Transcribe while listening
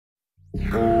Hi,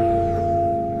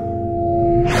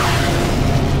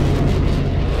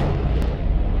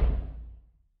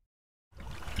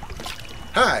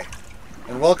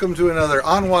 and welcome to another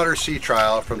on-water sea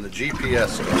trial from the GPS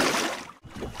store.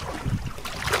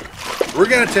 We're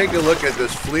going to take a look at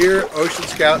this FLIR Ocean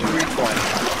Scout 320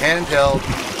 handheld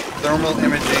thermal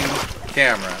imaging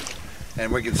camera,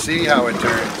 and we can see how it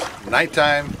turns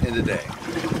nighttime into day.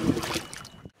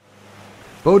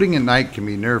 Boating at night can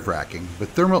be nerve-wracking, but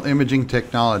thermal imaging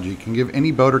technology can give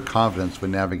any boater confidence when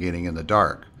navigating in the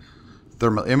dark.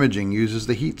 Thermal imaging uses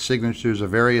the heat signatures of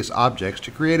various objects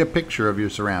to create a picture of your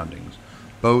surroundings: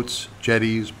 boats,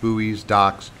 jetties, buoys,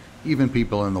 docks, even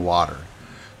people in the water.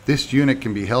 This unit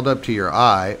can be held up to your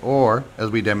eye or, as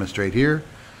we demonstrate here,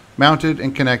 mounted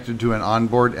and connected to an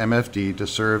onboard MFD to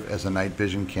serve as a night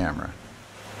vision camera.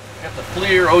 Got the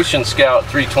FLIR Ocean Scout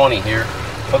 320 here,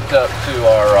 hooked up to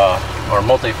our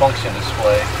multifunction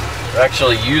display. We're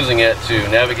actually using it to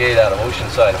navigate out of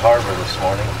Oceanside Harbor this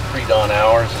morning, pre-dawn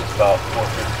hours. It's about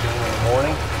 4:15 in the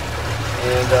morning,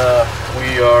 and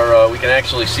we can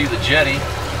actually see the jetty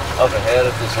up ahead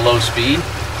at this low speed.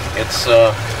 It's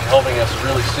helping us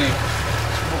really see.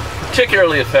 It's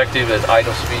particularly effective at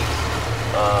idle speed.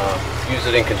 Use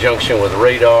it in conjunction with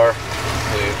radar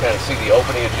to kind of see the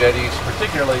opening of jetties,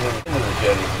 particularly into the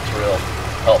jetties. It's real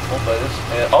helpful, but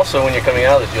it's also when you're coming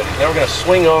out of the jetties. Now we're going to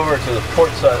swing over to the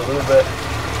port side a little bit.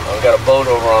 We've got a boat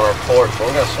over on our port, but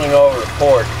we're going to swing over to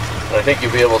port, and I think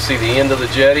you'll be able to see the end of the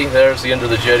jetty. There's the end of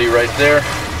the jetty right there.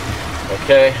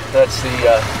 Okay, that's the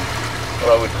what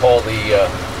I would call the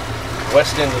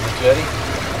west end of the jetty,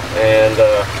 and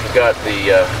we've got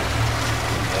the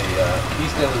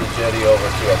east end of the jetty over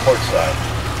to our port side.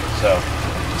 So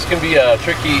this can be a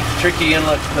tricky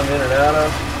inlet to come in and out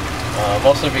of.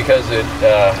 Mostly because it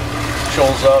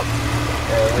shoals up,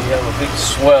 and when you have a big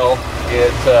swell,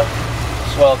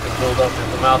 swell can build up in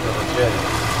the mouth of the jetty.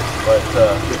 But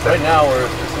right now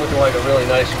it's looking like a really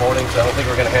nice morning, so I don't think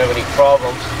we're going to have any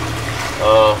problems.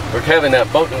 We're having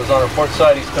that boat that was on our port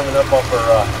side. He's coming up off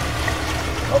our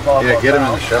get him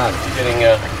in the shot.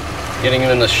 Getting him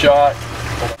in the shot.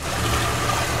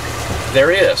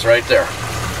 There he is, right there.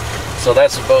 So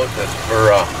that's the boat that we're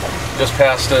just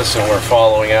past us, and we're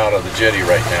following out of the jetty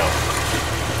right now.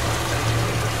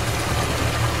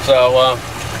 So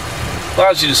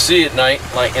allows you to see at night,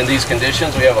 like in these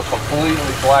conditions. We have a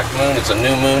completely black moon. It's a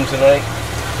new moon tonight,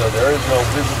 so there is no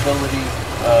visibility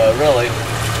really,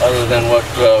 other than what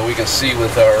we can see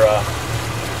with our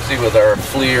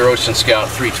FLIR Ocean Scout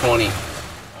 320.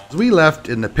 As we left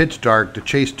in the pitch dark to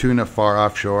chase tuna far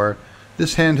offshore,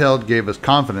 this handheld gave us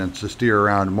confidence to steer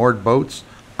around moored boats,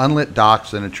 unlit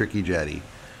docks, and a tricky jetty.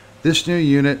 This new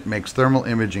unit makes thermal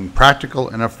imaging practical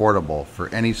and affordable for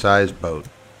any size boat.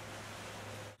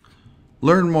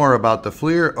 Learn more about the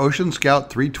FLIR Ocean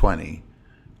Scout 320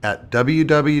 at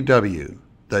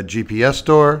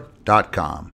www.thegpsstore.com.